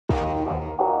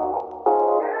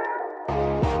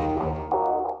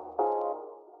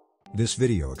This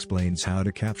video explains how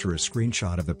to capture a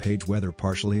screenshot of the page whether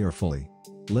partially or fully.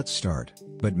 Let's start,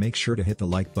 but make sure to hit the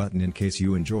like button in case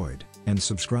you enjoyed, and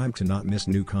subscribe to not miss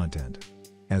new content.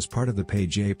 As part of the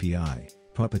Page API,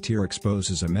 Puppeteer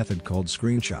exposes a method called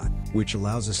screenshot, which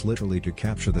allows us literally to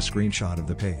capture the screenshot of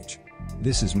the page.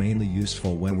 This is mainly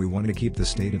useful when we want to keep the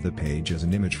state of the page as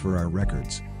an image for our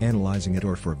records, analyzing it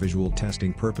or for visual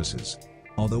testing purposes.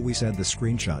 Although we said the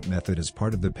screenshot method is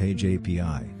part of the Page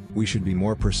API, we should be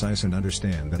more precise and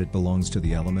understand that it belongs to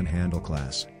the element handle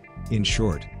class. In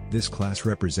short, this class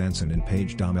represents an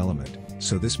in-page DOM element,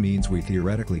 so this means we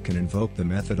theoretically can invoke the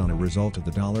method on a result of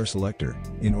the $selector,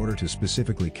 in order to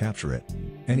specifically capture it.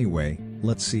 Anyway,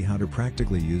 let's see how to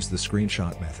practically use the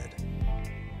screenshot method.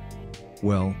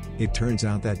 Well, it turns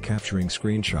out that capturing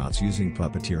screenshots using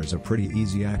Puppeteer is a pretty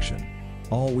easy action.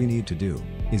 All we need to do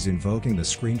is invoking the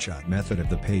screenshot method of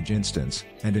the page instance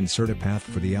and insert a path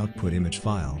for the output image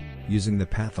file, using the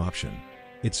path option.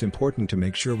 It's important to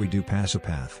make sure we do pass a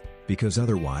path, because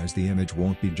otherwise the image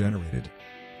won't be generated.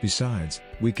 Besides,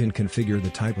 we can configure the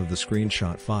type of the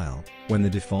screenshot file, when the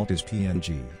default is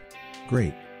PNG.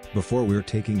 Great! Before we're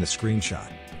taking the screenshot,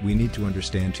 we need to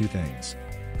understand two things.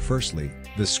 Firstly,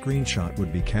 the screenshot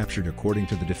would be captured according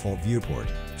to the default viewport,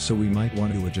 so we might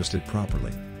want to adjust it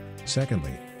properly.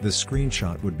 Secondly, the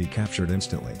screenshot would be captured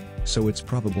instantly, so it's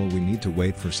probable we need to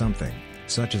wait for something,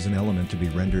 such as an element to be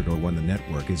rendered or when the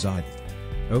network is idle.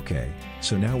 Okay,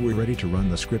 so now we're ready to run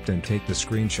the script and take the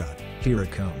screenshot. Here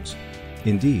it comes.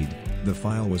 Indeed, the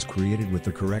file was created with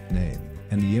the correct name,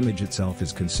 and the image itself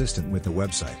is consistent with the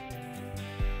website.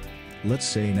 Let's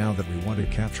say now that we want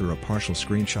to capture a partial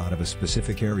screenshot of a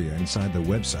specific area inside the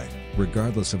website,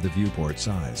 regardless of the viewport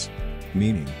size.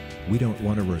 Meaning, we don't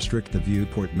want to restrict the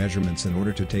viewport measurements in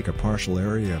order to take a partial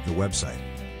area of the website.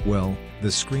 Well, the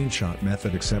screenshot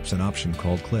method accepts an option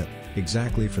called clip,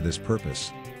 exactly for this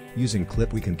purpose. Using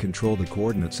clip we can control the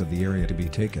coordinates of the area to be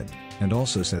taken, and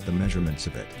also set the measurements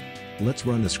of it. Let's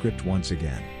run the script once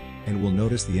again, and we'll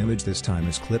notice the image this time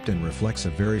is clipped and reflects a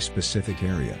very specific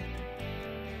area.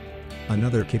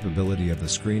 Another capability of the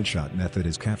screenshot method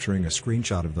is capturing a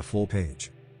screenshot of the full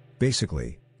page.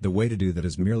 Basically, the way to do that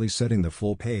is merely setting the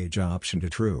full page option to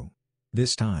true.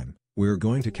 This time, we're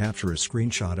going to capture a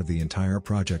screenshot of the entire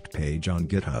project page on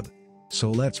GitHub.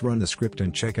 So let's run the script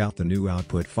and check out the new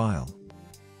output file.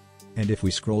 And if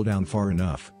we scroll down far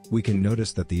enough, we can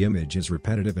notice that the image is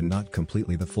repetitive and not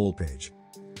completely the full page.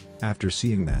 After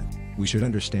seeing that, we should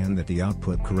understand that the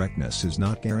output correctness is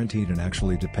not guaranteed and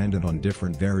actually dependent on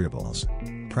different variables.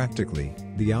 Practically,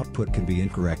 the output can be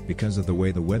incorrect because of the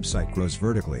way the website grows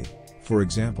vertically. For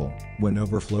example, when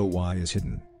overflow Y is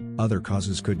hidden. Other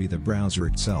causes could be the browser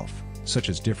itself, such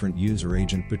as different user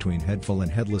agent between headful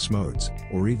and headless modes,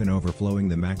 or even overflowing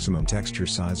the maximum texture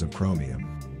size of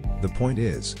Chromium. The point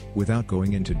is, without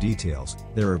going into details,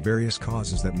 there are various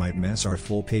causes that might mess our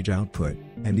full page output,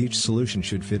 and each solution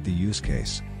should fit the use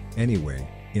case. Anyway,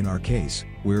 in our case,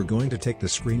 we're going to take the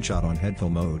screenshot on headful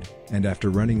mode, and after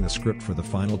running the script for the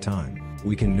final time,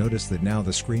 we can notice that now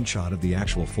the screenshot of the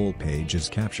actual full page is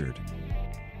captured.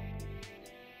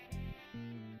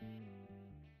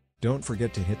 Don't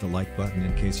forget to hit the like button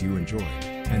in case you enjoyed,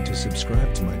 and to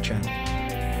subscribe to my channel.